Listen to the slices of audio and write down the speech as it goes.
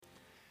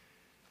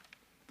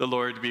The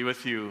Lord be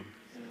with you.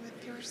 And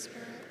with your spirit.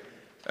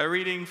 A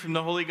reading from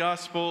the Holy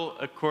Gospel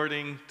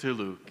according to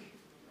Luke.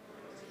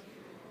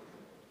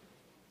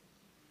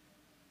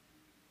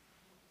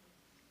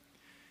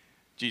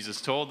 Jesus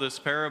told this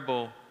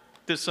parable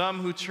to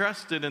some who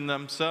trusted in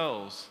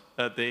themselves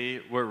that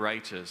they were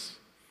righteous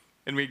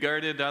and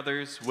regarded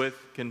others with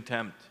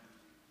contempt.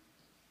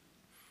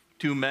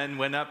 2 men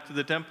went up to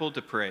the temple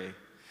to pray,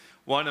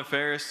 one a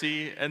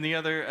Pharisee and the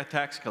other a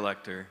tax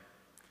collector.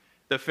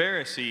 The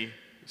Pharisee,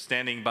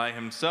 standing by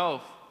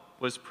himself,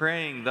 was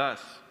praying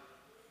thus: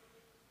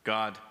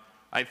 God,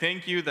 I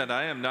thank you that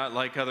I am not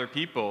like other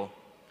people,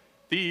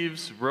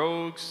 thieves,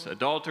 rogues,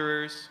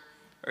 adulterers,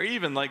 or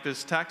even like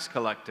this tax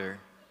collector.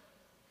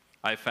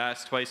 I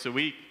fast twice a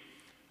week.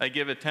 I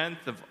give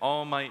 1/10 of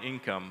all my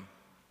income.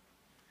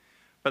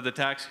 But the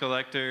tax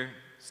collector,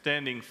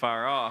 standing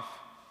far off,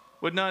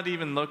 would not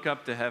even look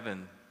up to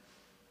heaven,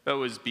 but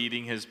was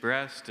beating his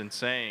breast and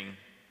saying,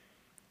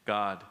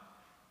 God,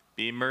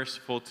 be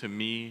merciful to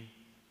me,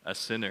 a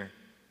sinner.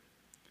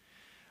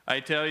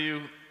 I tell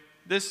you,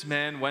 this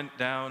man went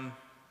down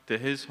to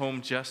his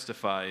home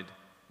justified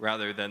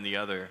rather than the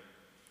other.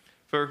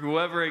 For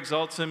whoever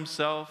exalts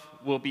himself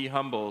will be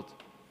humbled,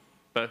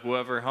 but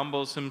whoever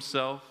humbles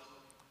himself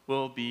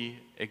will be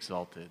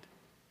exalted.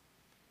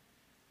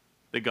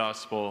 The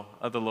Gospel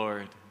of the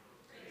Lord.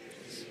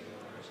 Praise to you,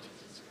 Lord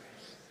Jesus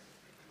Christ.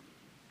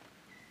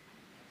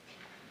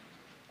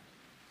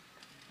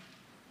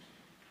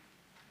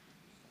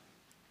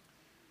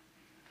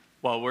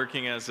 While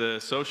working as a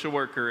social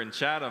worker in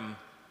Chatham,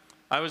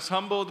 I was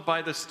humbled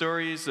by the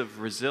stories of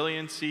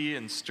resiliency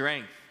and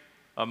strength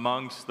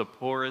amongst the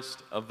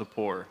poorest of the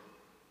poor.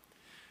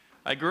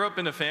 I grew up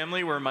in a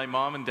family where my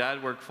mom and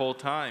dad worked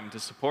full-time to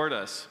support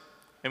us,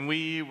 and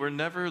we were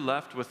never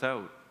left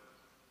without.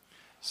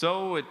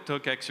 So it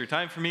took extra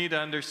time for me to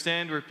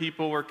understand where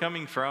people were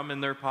coming from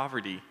in their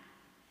poverty.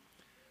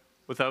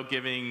 Without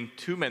giving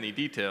too many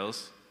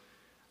details,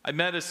 I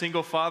met a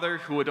single father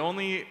who would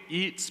only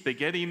eat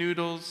spaghetti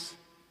noodles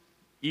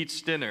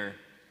each dinner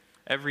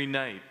every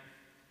night,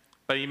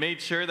 but he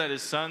made sure that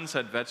his sons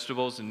had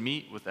vegetables and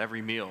meat with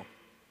every meal.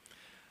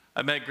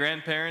 I met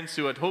grandparents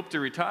who had hoped to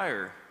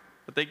retire,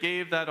 but they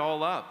gave that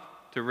all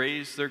up to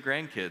raise their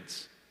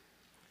grandkids.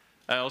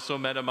 I also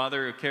met a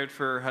mother who cared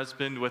for her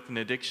husband with an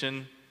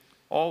addiction,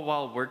 all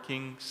while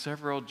working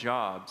several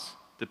jobs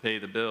to pay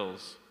the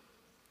bills.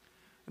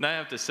 And I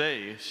have to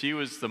say, she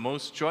was the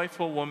most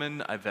joyful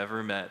woman I've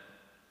ever met.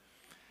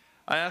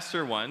 I asked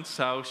her once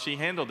how she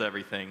handled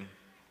everything,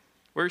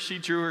 where she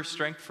drew her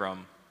strength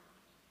from.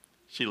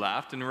 She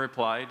laughed and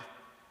replied,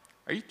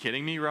 "Are you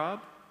kidding me,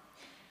 Rob?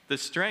 The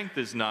strength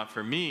is not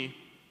from me,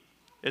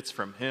 it's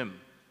from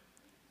him."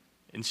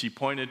 And she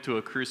pointed to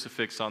a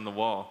crucifix on the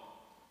wall.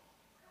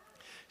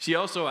 She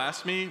also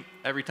asked me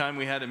every time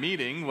we had a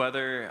meeting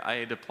whether I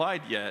had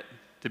applied yet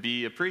to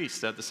be a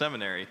priest at the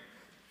seminary.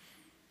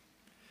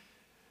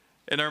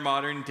 In our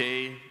modern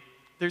day,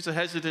 there's a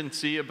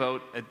hesitancy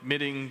about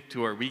admitting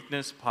to our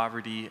weakness,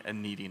 poverty,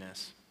 and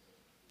neediness.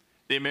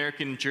 The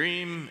American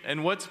dream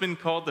and what's been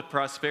called the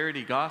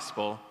prosperity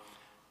gospel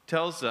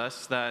tells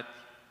us that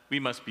we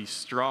must be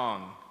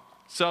strong,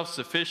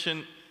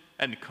 self-sufficient,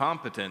 and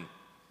competent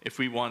if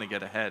we want to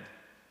get ahead.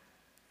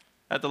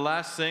 That the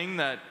last thing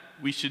that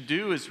we should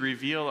do is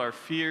reveal our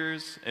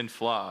fears and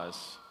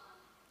flaws.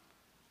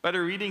 But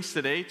our readings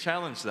today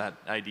challenge that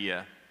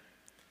idea.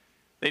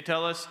 They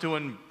tell us to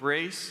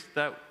embrace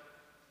that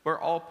we're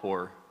all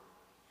poor,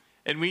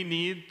 and we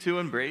need to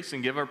embrace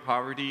and give our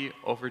poverty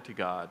over to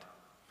God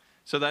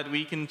so that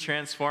we can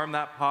transform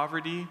that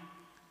poverty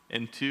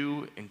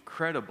into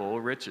incredible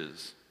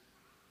riches.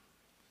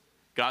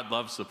 God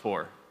loves the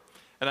poor,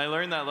 and I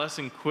learned that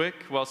lesson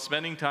quick while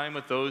spending time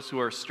with those who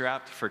are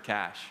strapped for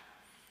cash.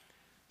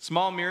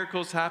 Small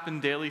miracles happen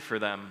daily for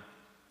them.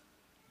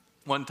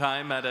 One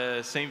time at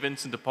a St.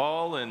 Vincent de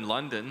Paul in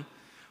London,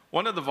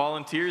 one of the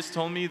volunteers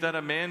told me that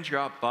a man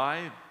dropped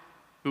by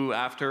who,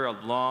 after a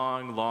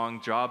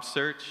long job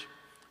search,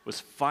 was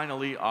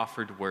finally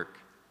offered work.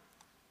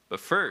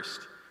 But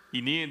first, he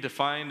needed to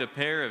find a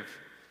pair of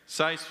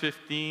size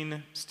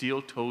 15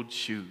 steel-toed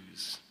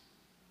shoes.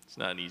 It's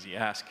not an easy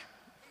ask.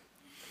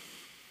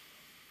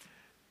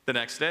 The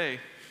next day,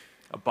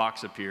 a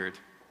box appeared,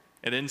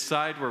 and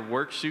inside were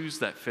work shoes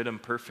that fit him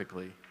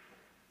perfectly.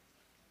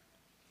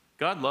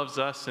 God loves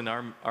us in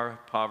our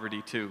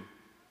poverty too.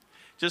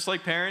 Just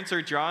like parents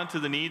are drawn to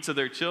the needs of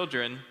their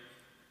children,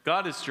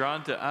 God is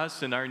drawn to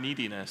us in our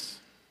neediness,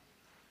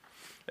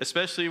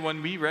 especially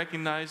when we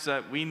recognize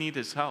that we need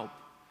his help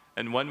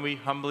and when we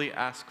humbly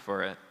ask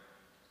for it.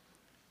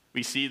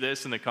 We see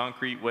this in a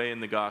concrete way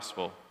in the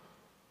gospel.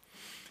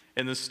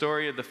 In the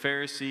story of the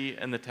Pharisee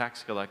and the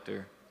tax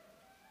collector,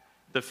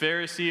 the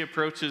Pharisee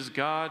approaches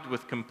God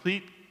with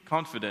complete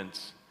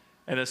confidence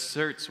and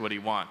asserts what he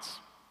wants,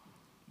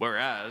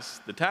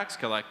 whereas the tax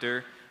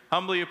collector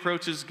humbly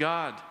approaches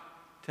God,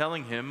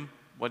 telling him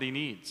what he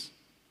needs.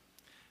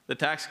 The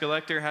tax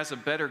collector has a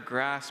better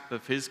grasp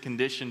of his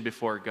condition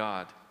before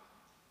God.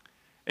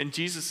 And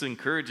Jesus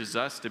encourages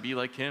us to be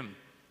like him,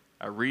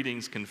 Our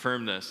readings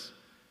confirm this.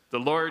 The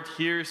Lord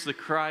hears the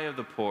cry of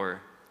the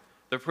poor.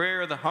 The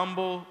prayer of the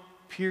humble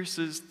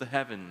pierces the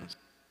heavens.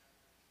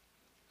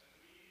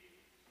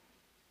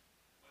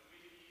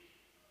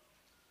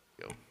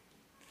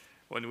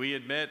 When we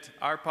admit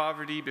our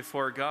poverty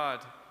before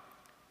God,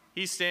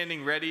 He's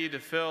standing ready to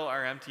fill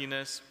our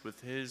emptiness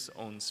with His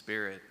own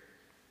Spirit.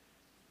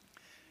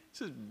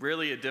 This is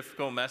really a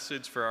difficult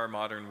message for our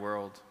modern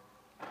world,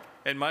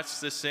 in much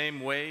the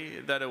same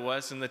way that it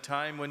was in the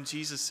time when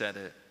Jesus said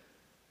it.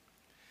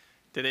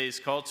 Today's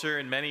culture,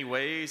 in many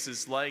ways,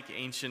 is like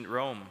ancient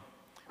Rome,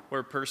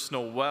 where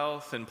personal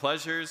wealth and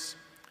pleasures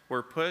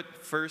were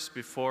put first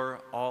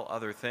before all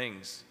other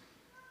things.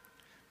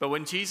 But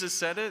when Jesus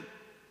said it,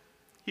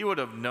 He would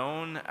have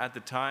known at the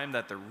time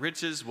that the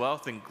riches,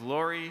 wealth, and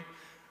glory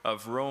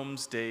of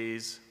Rome's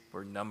days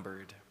were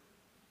numbered.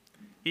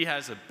 He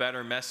has a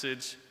better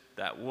message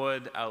that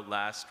would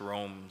outlast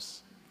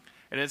Rome's.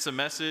 And it's a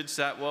message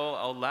that will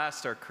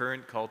outlast our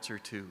current culture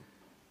too.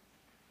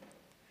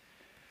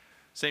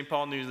 St.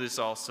 Paul knew this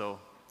also,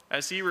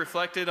 as he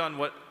reflected on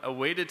what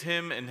awaited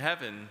him in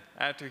heaven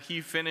after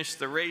he finished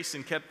the race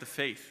and kept the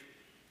faith.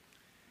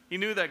 He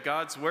knew that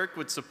God's work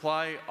would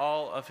supply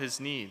all of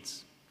his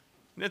needs.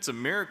 And it's a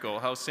miracle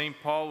how St.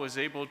 Paul was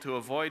able to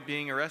avoid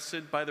being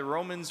arrested by the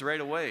Romans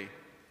right away.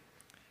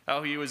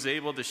 How he was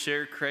able to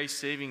share Christ's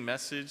saving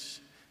message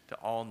to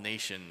all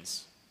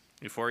nations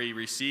before he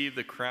received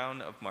the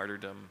crown of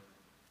martyrdom.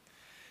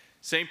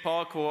 St.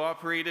 Paul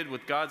cooperated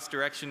with God's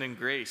direction and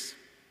grace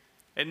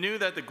and knew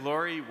that the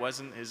glory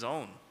wasn't his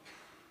own.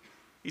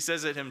 He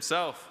says it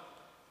himself,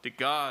 "To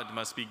God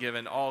must be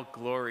given all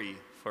glory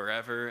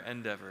forever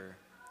and ever.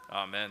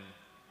 Amen."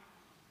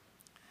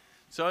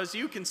 So as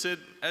you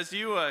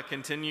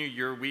continue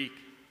your week,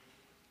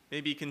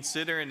 maybe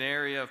consider an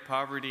area of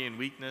poverty and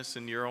weakness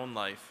in your own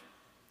life.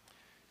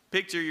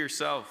 Picture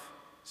yourself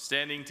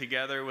standing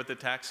together with the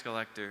tax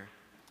collector,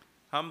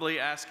 humbly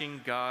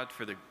asking God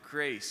for the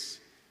grace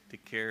to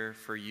care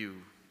for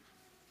you.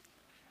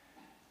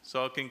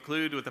 So I'll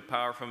conclude with a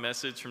powerful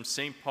message from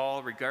St.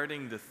 Paul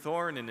regarding the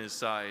thorn in his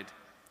side,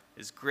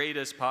 his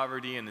greatest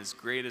poverty and his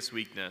greatest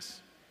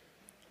weakness.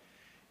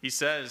 He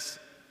says,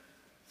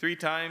 "3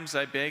 times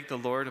I begged the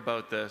Lord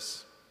about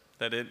this,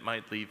 that it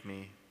might leave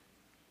me.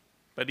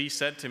 But he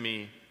said to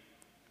me,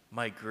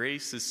 'My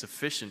grace is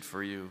sufficient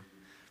for you,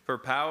 for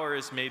power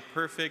is made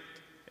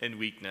perfect in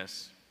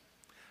weakness.'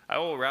 I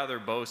will rather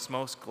boast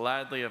most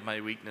gladly of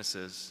my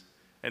weaknesses,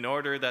 in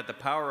order that the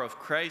power of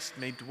Christ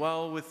may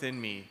dwell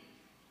within me.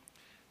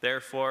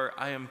 Therefore,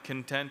 I am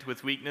content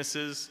with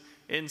weaknesses,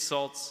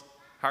 insults,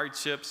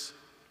 hardships,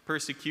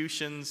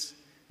 persecutions,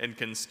 and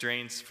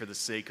constraints for the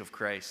sake of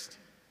Christ.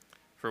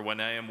 For when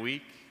I am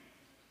weak,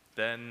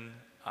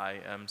 then I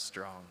am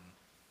strong."